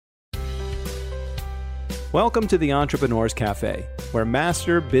Welcome to the Entrepreneur's Cafe, where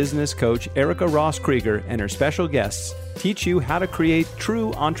master business coach Erica Ross Krieger and her special guests teach you how to create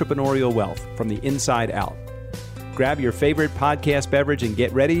true entrepreneurial wealth from the inside out. Grab your favorite podcast beverage and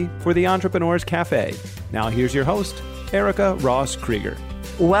get ready for the Entrepreneur's Cafe. Now here's your host, Erica Ross Krieger.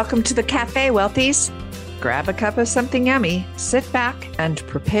 Welcome to the Cafe, Wealthies. Grab a cup of something yummy, sit back, and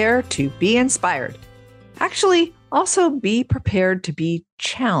prepare to be inspired. Actually, also be prepared to be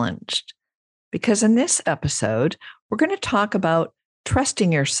challenged. Because in this episode, we're going to talk about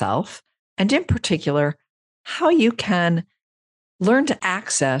trusting yourself, and in particular, how you can learn to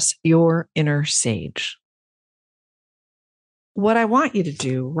access your inner sage. What I want you to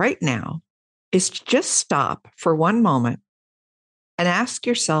do right now is to just stop for one moment and ask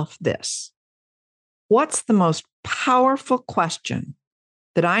yourself this. What's the most powerful question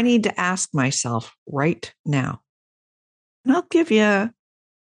that I need to ask myself right now? And I'll give you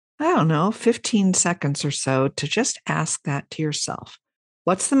 15 seconds or so to just ask that to yourself.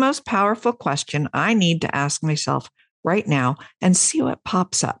 What's the most powerful question I need to ask myself right now, and see what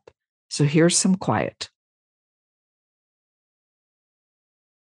pops up? So here's some quiet.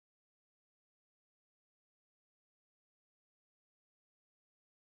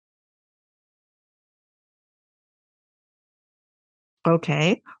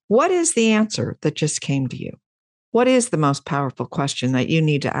 Okay, what is the answer that just came to you? What is the most powerful question that you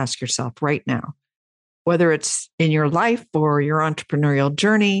need to ask yourself right now? Whether it's in your life or your entrepreneurial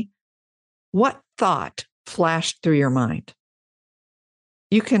journey, what thought flashed through your mind?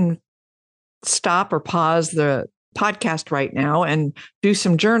 You can stop or pause the podcast right now and do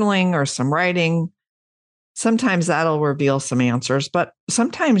some journaling or some writing. Sometimes that'll reveal some answers, but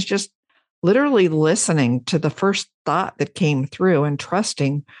sometimes just literally listening to the first thought that came through and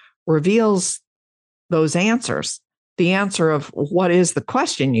trusting reveals those answers, the answer of what is the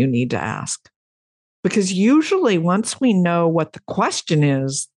question you need to ask. Because usually once we know what the question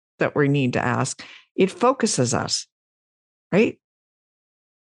is that we need to ask, it focuses us, right?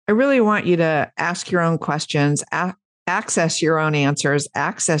 I really want you to ask your own questions, access your own answers,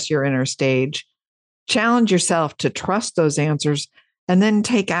 access your inner stage, challenge yourself to trust those answers, and then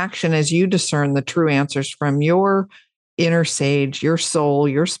take action as you discern the true answers from your inner sage, your soul,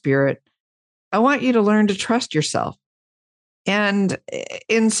 your spirit. I want you to learn to trust yourself. And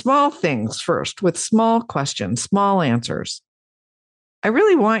in small things first, with small questions, small answers. I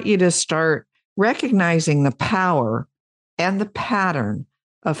really want you to start recognizing the power and the pattern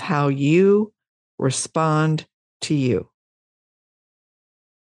of how you respond to you.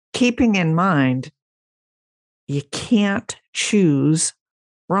 Keeping in mind, you can't choose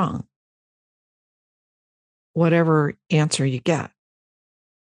wrong, whatever answer you get.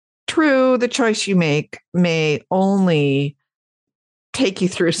 True, the choice you make may only take you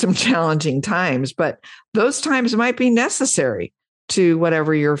through some challenging times, but those times might be necessary to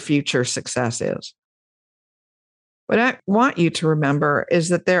whatever your future success is. What I want you to remember is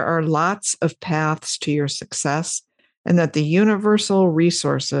that there are lots of paths to your success, and that the universal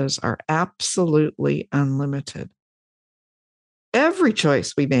resources are absolutely unlimited. Every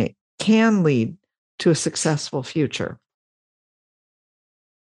choice we make can lead to a successful future.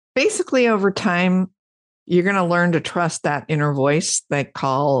 Basically, over time, you're going to learn to trust that inner voice I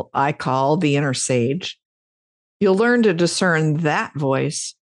call the inner sage. You'll learn to discern that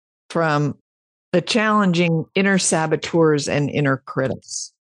voice from the challenging inner saboteurs and inner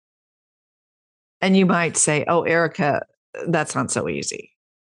critics. And you might say, oh, Erica, that's not so easy.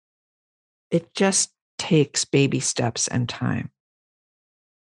 It just takes baby steps and time.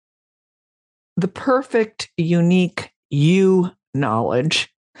 The perfect, unique you knowledge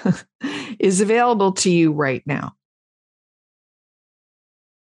is available to you right now.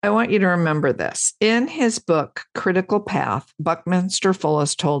 I want you to remember this. In his book, Critical Path, Buckminster Fuller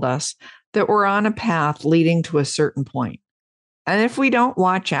told us that we're on a path leading to a certain point. And if we don't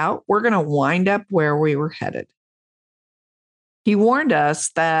watch out, we're going to wind up where we were headed. He warned us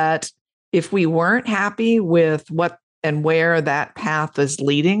that if we weren't happy with what and where that path is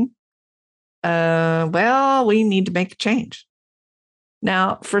leading, we need to make a change.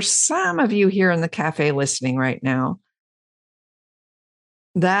 Now, for some of you here in the cafe listening right now,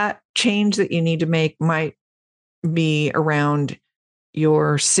 that change that you need to make might be around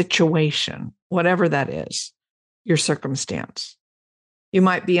your situation, whatever that is, your circumstance. You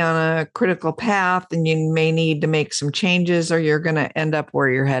might be on a critical path and you may need to make some changes, or you're going to end up where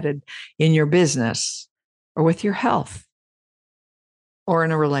you're headed in your business or with your health or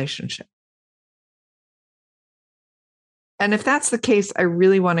in a relationship. And if that's the case, I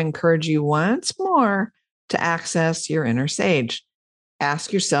really want to encourage you once more to access your inner sage.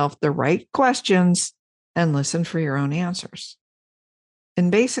 Ask yourself the right questions and listen for your own answers.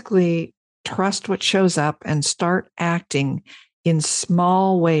 And basically, trust what shows up and start acting in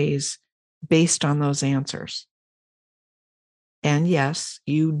small ways based on those answers. And yes,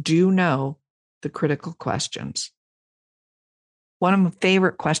 you do know the critical questions. One of my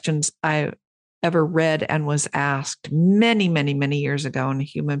favorite questions I ever read and was asked many, many, many years ago in a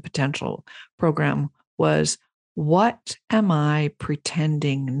Human Potential program was, what am I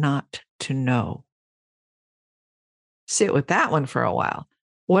pretending not to know? Sit with that one for a while.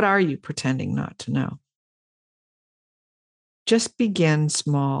 What are you pretending not to know? Just begin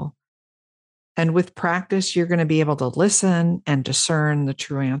small. And with practice, you're going to be able to listen and discern the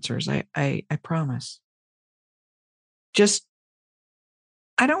true answers. I promise.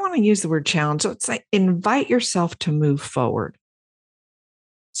 I don't want to use the word challenge. So it's like invite yourself to move forward.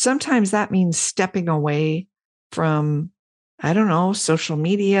 Sometimes that means stepping away from, social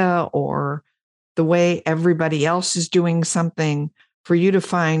media or the way everybody else is doing something for you to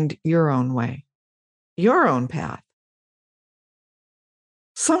find your own way, your own path.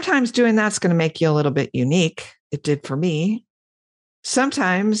 Sometimes doing that's going to make you a little bit unique. It did for me.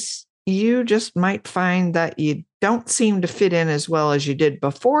 Sometimes you just might find that you don't seem to fit in as well as you did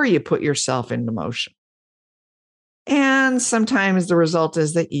before you put yourself into motion. And sometimes the result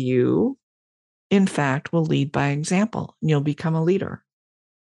is that you, in fact, will lead by example and you'll become a leader.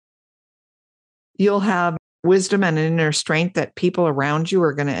 You'll have wisdom and inner strength that people around you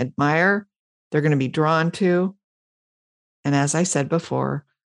are going to admire. They're going to be drawn to. And as I said before,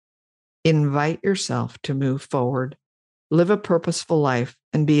 invite yourself to move forward, live a purposeful life,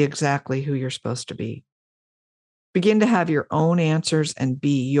 and be exactly who you're supposed to be. Begin to have your own answers and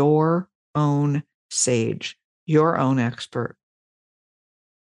be your own sage, your own expert.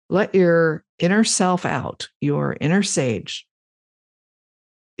 Let your inner self out, your inner sage.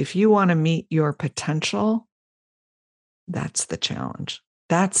 If you want to meet your potential, that's the challenge.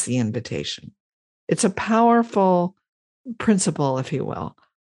 That's the invitation. It's a powerful principle, if you will.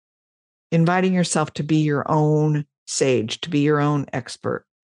 Inviting yourself to be your own sage, to be your own expert,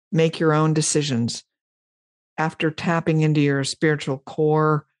 make your own decisions. After tapping into your spiritual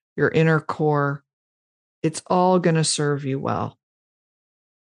core, your inner core, it's all going to serve you well.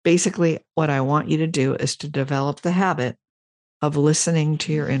 Basically, what I want you to do is to develop the habit of listening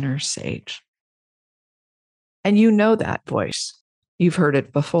to your inner sage. And you know that voice. You've heard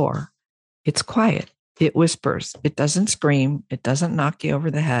it before. It's quiet. It whispers. It doesn't scream. It doesn't knock you over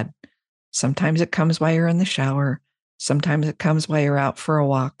the head. Sometimes it comes while you're in the shower. Sometimes it comes while you're out for a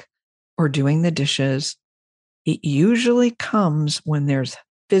walk or doing the dishes. It usually comes when there's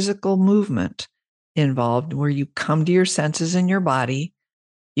physical movement involved, where you come to your senses in your body,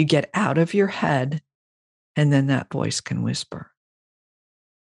 you get out of your head, and then that voice can whisper.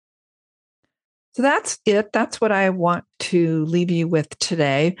 So that's it. That's what I want to leave you with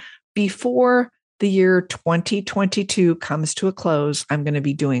today. Before the year 2022 comes to a close, I'm going to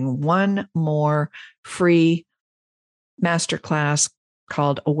be doing one more free masterclass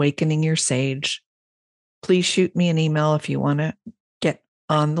called Awakening Your Sage. Please shoot me an email if you want to get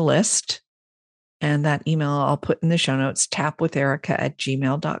on the list. And that email I'll put in the show notes,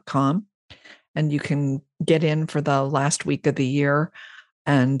 tapwitherica@gmail.com. And you can get in for the last week of the year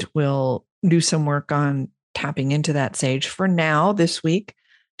and we'll do some work on tapping into that sage. For now, this week,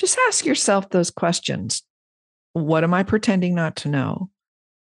 just ask yourself those questions. What am I pretending not to know?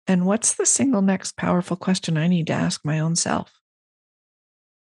 And what's the single next powerful question I need to ask my own self?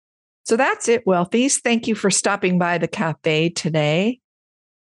 So that's it, Wealthies. Thank you for stopping by the cafe today.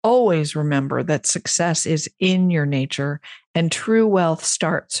 Always remember that success is in your nature and true wealth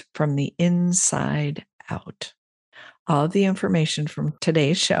starts from the inside out. All of the information from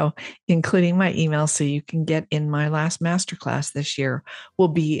today's show, including my email so you can get in my last masterclass this year, will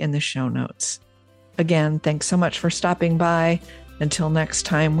be in the show notes. Again, thanks so much for stopping by. Until next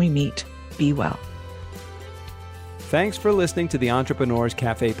time we meet, be well. Thanks for listening to the Entrepreneurs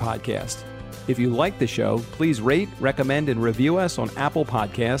Cafe podcast. If you like the show, please rate, recommend, and review us on Apple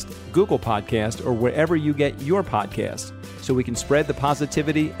Podcast, Google Podcast, or wherever you get your podcasts, so we can spread the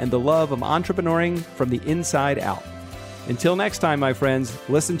positivity and the love of entrepreneuring from the inside out. Until next time, my friends,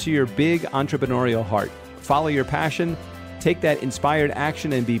 listen to your big entrepreneurial heart. Follow your passion, take that inspired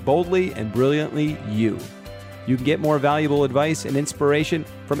action, and be boldly and brilliantly you. You can get more valuable advice and inspiration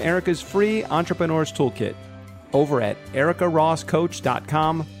from Erica's free Entrepreneur's Toolkit over at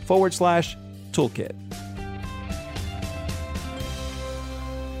ericarosscoach.com/toolkit.